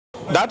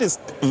That is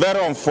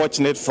very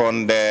unfortunate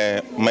from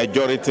the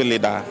majority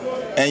leader.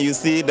 And you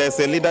see, there's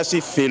a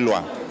leadership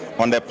failure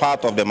on the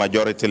part of the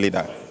majority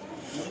leader.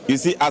 You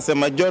see, as a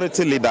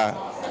majority leader,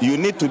 you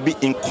need to be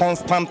in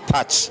constant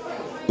touch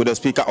with the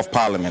Speaker of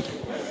Parliament.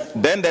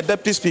 Then the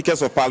Deputy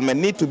Speakers of Parliament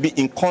need to be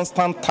in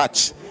constant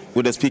touch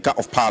with the Speaker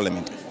of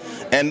Parliament.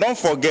 And don't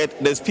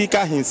forget, the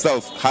Speaker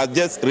himself has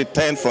just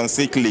returned from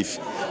sick leave,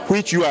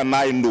 which you and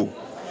I know.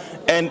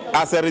 And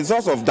as a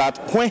result of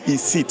that, when he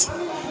sits,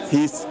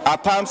 he's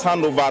at times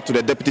hand over to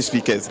the Deputy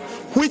Speakers,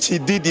 which he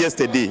did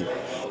yesterday.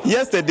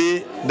 Yesterday,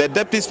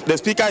 the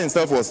Speaker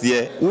himself was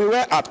here. We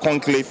were at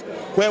conclave.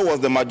 Where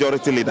was the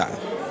majority leader?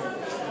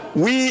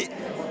 We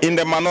in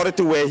the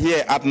minority were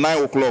here at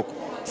 9 o'clock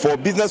for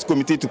business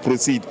committee to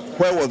proceed.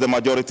 Where was the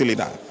majority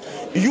leader?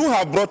 You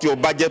have brought your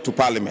budget to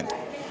Parliament.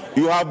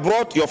 You have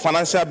brought your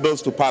financial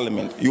bills to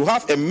Parliament. You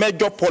have a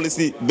major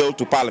policy bill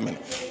to Parliament.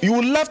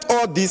 You left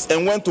all this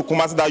and went to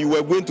Kumasi that you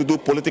were going to do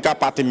political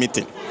party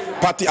meeting,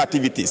 party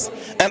activities.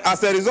 And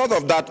as a result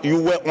of that,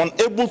 you were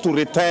unable to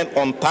return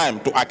on time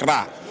to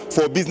Accra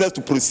for business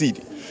to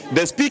proceed.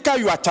 The Speaker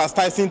you are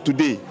chastising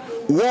today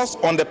was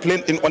on the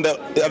plane on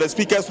the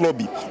Speaker's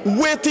lobby,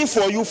 waiting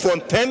for you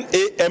from 10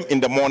 a.m. in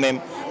the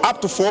morning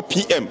up to 4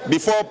 p.m.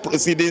 before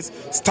proceedings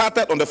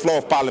started on the floor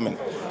of Parliament.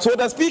 So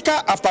the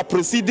Speaker, after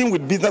proceeding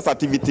with business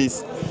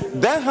activities,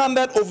 then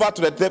handed over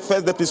to the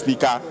first Deputy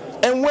Speaker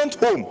and went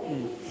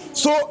home.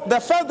 So the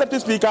first Deputy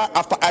Speaker,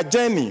 after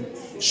adjourning,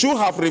 should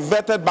have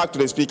reverted back to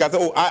the Speaker and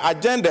said, oh, I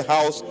adjourned the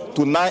House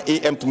to 9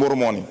 a.m. tomorrow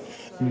morning.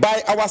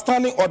 By our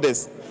standing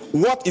orders,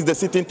 what is the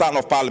sitting time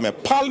of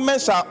Parliament?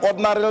 Parliament shall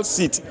ordinarily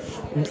sit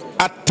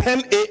at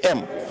 10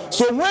 a.m.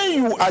 So when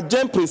you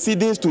adjourn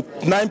proceedings to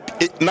 9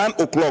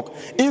 o'clock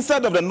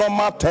instead of the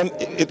normal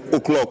 10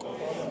 o'clock,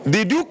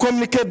 did you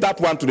communicate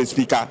that one to the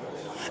Speaker?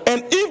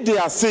 And if they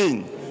are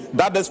saying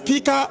that the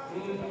Speaker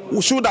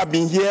should have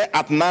been here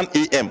at 9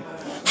 a.m.,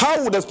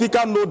 how would the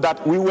Speaker know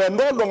that we were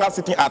no longer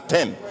sitting at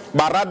 10,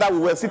 but rather we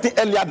were sitting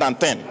earlier than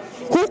 10?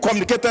 Who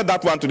communicated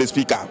that one to the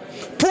Speaker?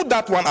 Put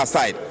that one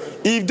aside.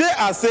 If they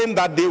are saying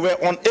that they were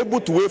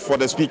unable to wait for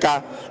the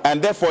Speaker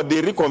and therefore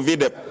they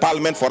reconvened the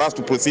Parliament for us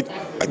to proceed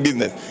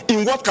business,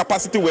 in what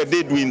capacity were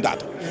they doing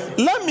that?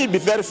 Let me be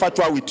very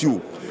factual with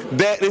you.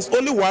 There is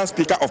only one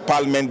Speaker of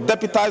Parliament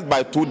deputized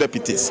by 2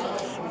 deputies.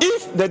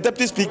 If the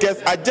Deputy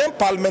Speakers adjourn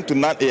Parliament to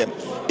 9 a.m.,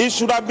 it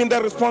should have been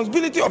the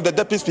responsibility of the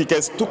Deputy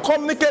Speakers to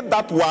communicate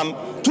that one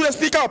to the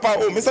Speaker of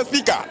Parliament. Oh, Mr.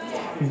 Speaker,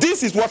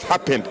 this is what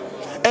happened.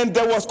 And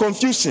there was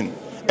confusion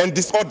and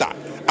disorder.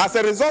 As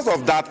a result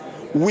of that,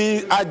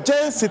 we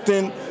adjourn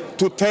sitting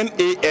to 10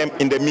 a.m.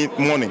 in the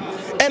morning.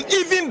 And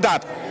even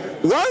that,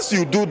 once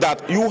you do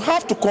that, you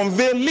have to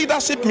convene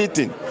leadership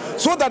meeting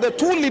so that the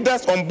 2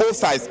 leaders on both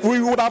sides,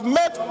 we would have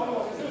met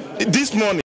this morning.